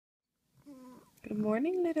Good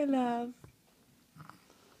morning, little love.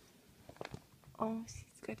 Oh,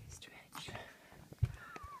 she's got a stretch.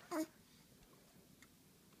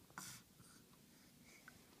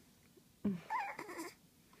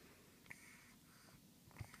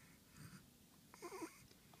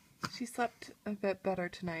 She slept a bit better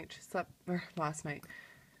tonight. She slept last night.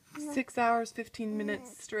 6 hours, 15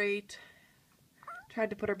 minutes straight. Tried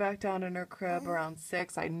to put her back down in her crib around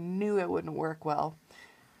 6. I knew it wouldn't work well.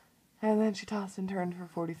 And then she tossed and turned for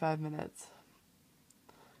 45 minutes.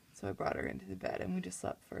 So I brought her into the bed and we just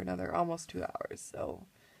slept for another almost 2 hours. So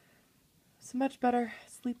it's a much better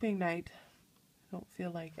sleeping night. I don't feel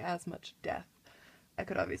like as much death. I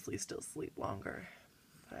could obviously still sleep longer,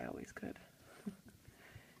 but I always could.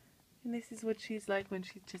 And this is what she's like when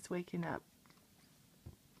she's just waking up.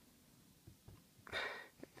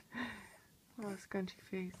 Oh, scrunchy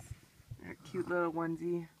face. Her cute little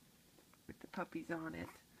onesie with the puppies on it.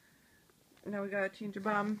 Now we gotta change your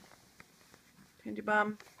bum. Change your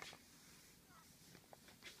bum.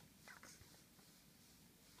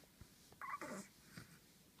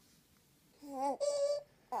 Oh,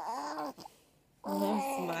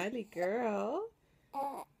 smiley girl.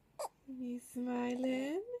 Are you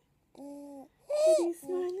smiling? What are you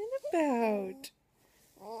smiling about?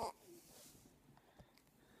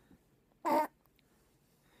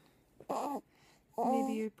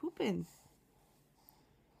 Maybe you're pooping.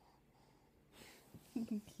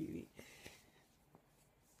 Cutie.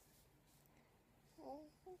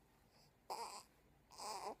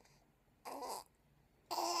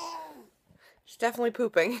 She's definitely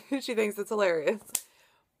pooping. She thinks it's hilarious.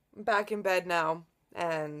 I'm back in bed now,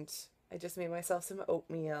 and I just made myself some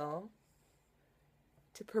oatmeal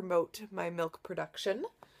to promote my milk production.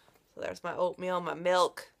 So there's my oatmeal, my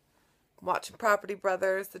milk. I'm watching Property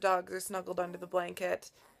Brothers. The dogs are snuggled under the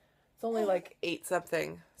blanket. It's only like 8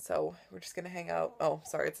 something, so we're just gonna hang out. Oh,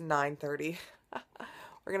 sorry, it's 9:30.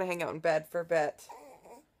 We're gonna hang out in bed for a bit,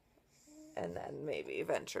 and then maybe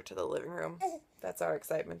venture to the living room. That's our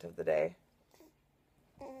excitement of the day.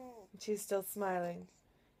 She's still smiling,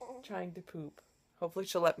 trying to poop. Hopefully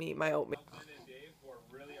she'll let me eat my oatmeal.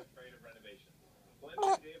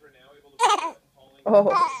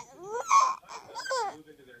 Oh.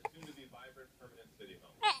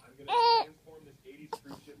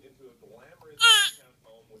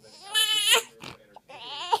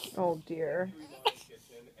 Oh dear.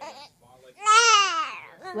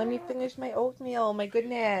 Let me finish my oatmeal. My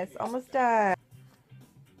goodness. Almost done.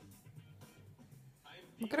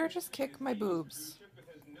 Look at her just kick my boobs.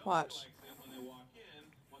 Watch.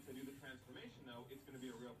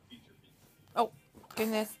 Oh,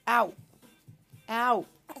 goodness. Ow. Ow.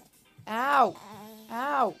 Ow.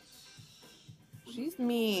 Ow. She's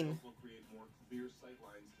mean.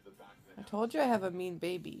 I told you I have a mean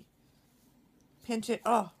baby. Pinch it.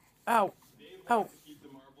 Oh. Ow. Ow.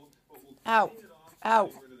 Ow.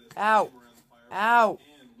 Ow. Ow. Ow.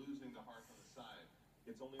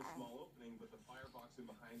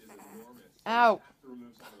 Ow.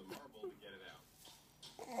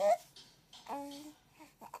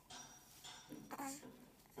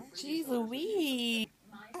 Jeez Louise.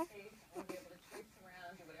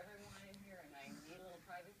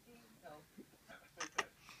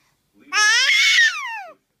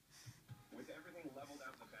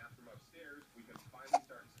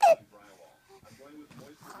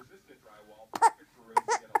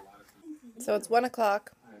 So it's 1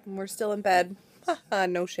 o'clock and we're still in bed.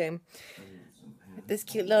 No shame. This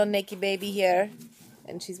cute little naked baby here.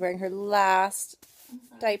 And she's wearing her last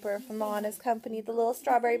diaper from the Honest Company, the little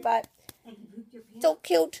strawberry butt. So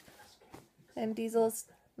cute. And Diesel's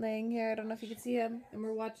laying here. I don't know if you can see him. And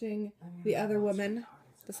we're watching The Other Woman.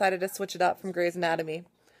 Decided to switch it up from Grey's Anatomy.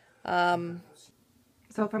 So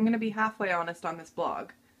if I'm going to be halfway honest on this blog,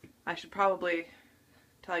 I should probably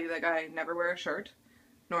tell you that I never wear a shirt.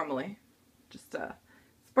 Normally. Just a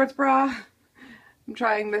sports bra. I'm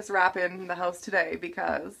trying this wrap in the house today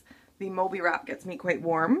because the Moby wrap gets me quite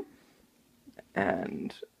warm.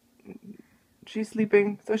 And she's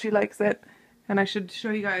sleeping, so she likes it. And I should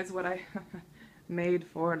show you guys what I made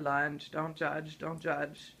for lunch. Don't judge, don't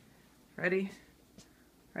judge. Ready?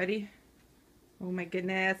 Ready? Oh my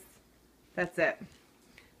goodness. That's it.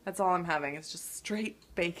 That's all I'm having. It's just straight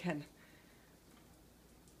bacon.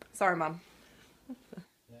 Sorry, Mom.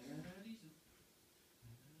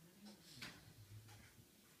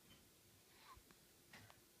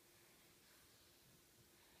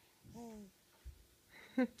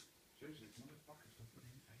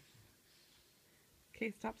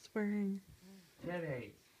 Okay, stop swearing.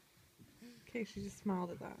 Titties. Okay, she just smiled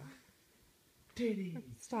at that. Titties.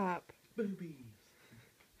 Stop. Boobies.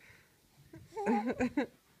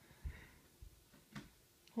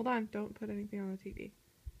 Hold on, don't put anything on the TV.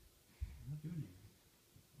 I'm not doing anything.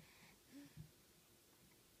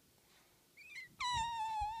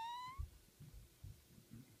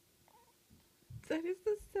 That is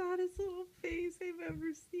the saddest little face I've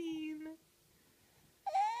ever seen.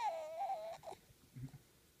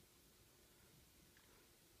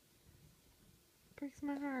 Breaks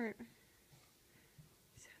my heart.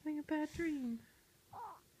 He's having a bad dream.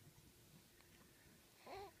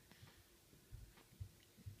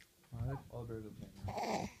 I like all birds of the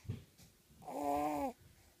same.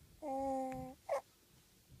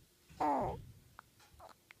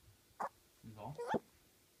 Is all?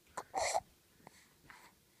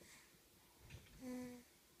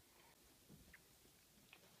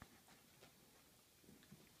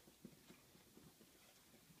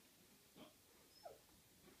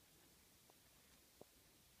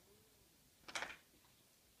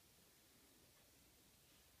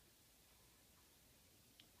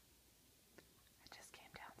 I just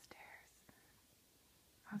came downstairs.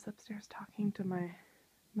 I was upstairs talking to my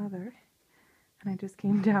mother, and I just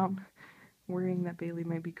came down worrying that Bailey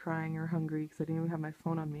might be crying or hungry because I didn't even have my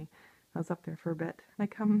phone on me. I was up there for a bit. And I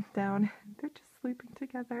come down, and they're just sleeping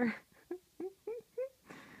together.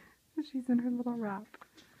 She's in her little wrap.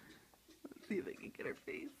 Let's see if I can get her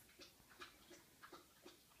face.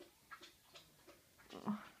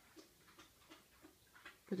 Oh.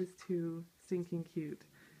 That is too stinking cute.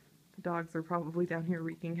 The dogs are probably down here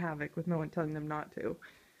wreaking havoc with no one telling them not to.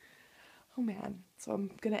 Oh man, so I'm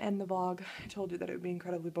gonna end the vlog. I told you that it would be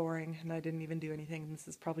incredibly boring and I didn't even do anything. This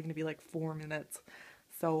is probably gonna be like 4 minutes.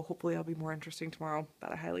 So hopefully I'll be more interesting tomorrow,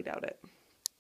 but I highly doubt it.